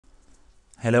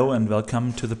Hello and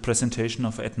welcome to the presentation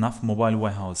of NAV Mobile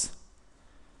Warehouse.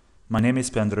 My name is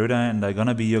Bernd Roeder and I'm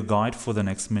gonna be your guide for the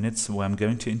next minutes, where I'm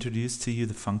going to introduce to you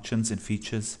the functions and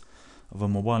features of a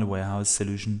mobile warehouse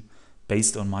solution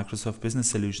based on Microsoft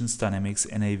Business Solutions Dynamics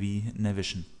NAV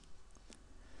Navision.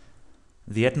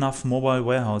 The NAV Mobile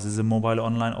Warehouse is a mobile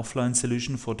online-offline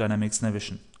solution for Dynamics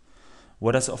Navision.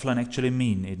 What does offline actually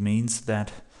mean? It means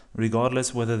that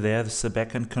regardless whether there's a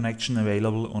backend connection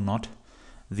available or not,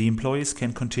 the employees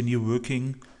can continue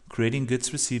working, creating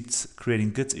goods receipts,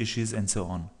 creating goods issues, and so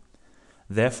on.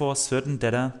 Therefore, certain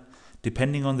data,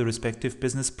 depending on the respective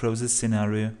business process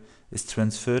scenario, is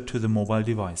transferred to the mobile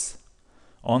device.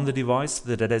 On the device,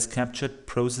 the data is captured,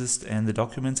 processed, and the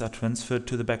documents are transferred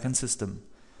to the backend system.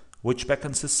 Which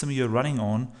backend system you're running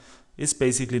on is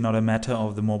basically not a matter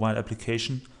of the mobile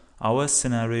application. Our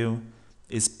scenario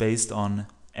is based on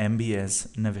MBS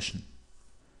Navision.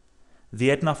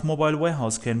 The NAV Mobile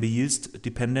Warehouse can be used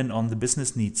dependent on the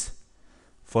business needs.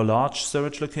 For large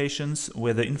storage locations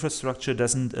where the infrastructure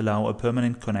doesn't allow a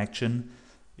permanent connection,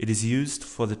 it is used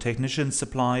for the technician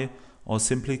supply or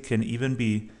simply can even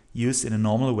be used in a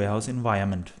normal warehouse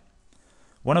environment.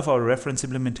 One of our reference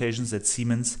implementations at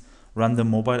Siemens run the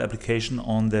mobile application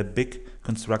on their big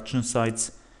construction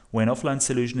sites where an offline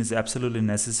solution is absolutely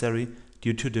necessary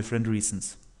due to different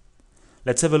reasons.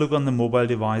 Let's have a look on the mobile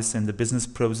device and the business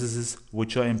processes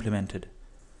which are implemented.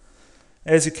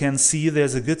 As you can see,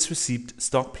 there's a goods receipt,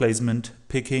 stock placement,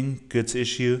 picking, goods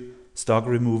issue, stock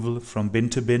removal from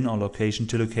bin to bin or location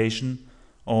to location,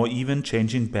 or even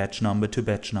changing batch number to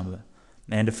batch number,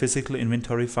 and a physical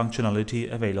inventory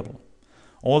functionality available.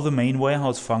 All the main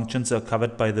warehouse functions are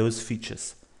covered by those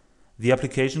features. The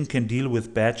application can deal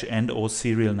with batch and/or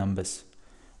serial numbers.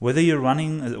 Whether you're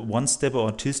running a one-step or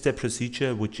a two-step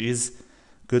procedure, which is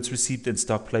goods received and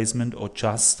stock placement or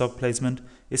just stock placement,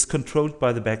 is controlled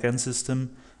by the backend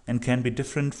system and can be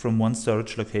different from one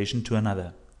storage location to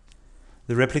another.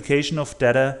 The replication of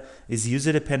data is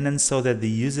user dependent so that the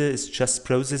user is just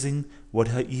processing what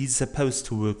he's supposed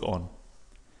to work on.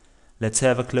 Let's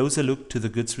have a closer look to the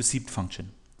goods received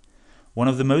function. One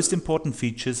of the most important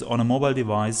features on a mobile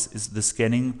device is the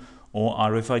scanning or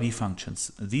RFID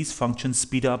functions. These functions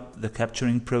speed up the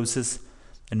capturing process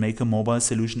and make a mobile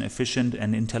solution efficient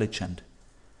and intelligent.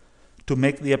 To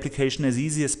make the application as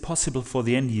easy as possible for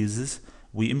the end users,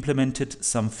 we implemented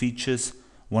some features.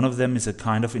 One of them is a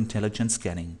kind of intelligent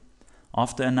scanning.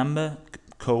 After a number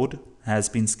code has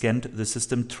been scanned, the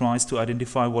system tries to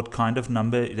identify what kind of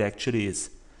number it actually is,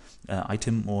 an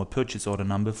item or a purchase order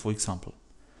number, for example.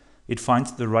 It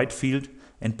finds the right field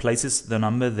and places the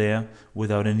number there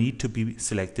without a need to be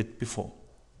selected before.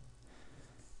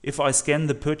 If I scan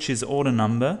the purchase order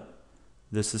number,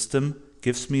 the system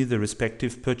gives me the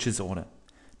respective purchase order.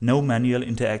 No manual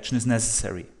interaction is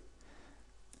necessary.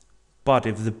 But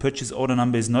if the purchase order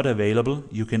number is not available,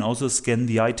 you can also scan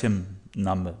the item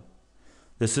number.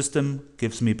 The system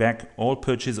gives me back all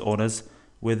purchase orders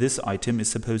where this item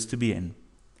is supposed to be in.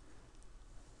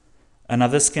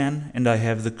 Another scan and I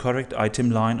have the correct item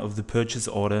line of the purchase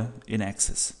order in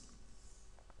access.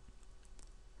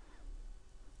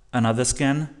 Another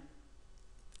scan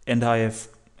and I have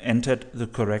entered the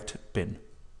correct bin.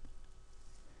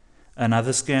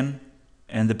 Another scan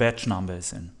and the batch number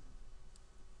is in.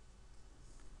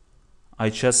 I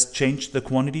just changed the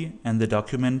quantity and the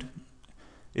document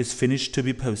is finished to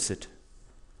be posted.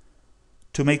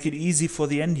 To make it easy for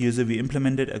the end user, we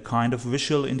implemented a kind of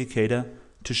visual indicator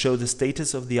to show the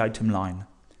status of the item line.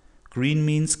 Green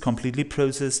means completely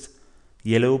processed,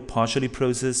 yellow partially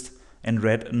processed, and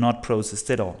red not processed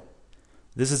at all.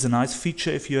 This is a nice feature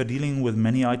if you are dealing with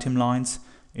many item lines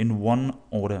in one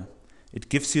order. It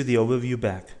gives you the overview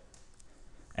back.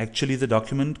 Actually, the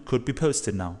document could be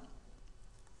posted now.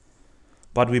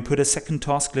 But we put a second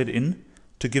tasklet in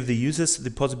to give the users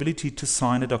the possibility to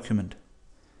sign a document,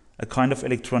 a kind of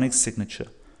electronic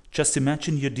signature. Just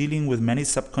imagine you're dealing with many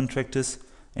subcontractors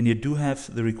and you do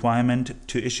have the requirement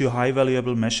to issue high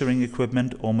valuable measuring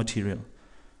equipment or material.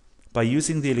 By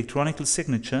using the electronic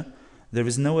signature, there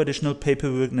is no additional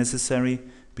paperwork necessary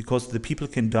because the people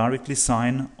can directly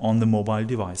sign on the mobile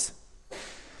device.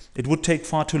 It would take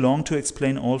far too long to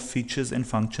explain all features and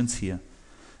functions here.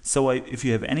 So if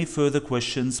you have any further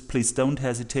questions, please don't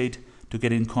hesitate to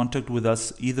get in contact with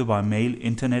us either by mail,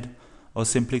 internet, or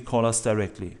simply call us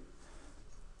directly.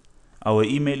 Our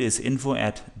email is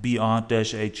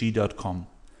info@br-ag.com.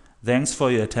 Thanks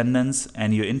for your attendance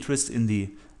and your interest in the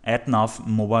NAV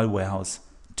Mobile Warehouse.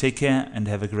 Take care and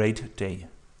have a great day.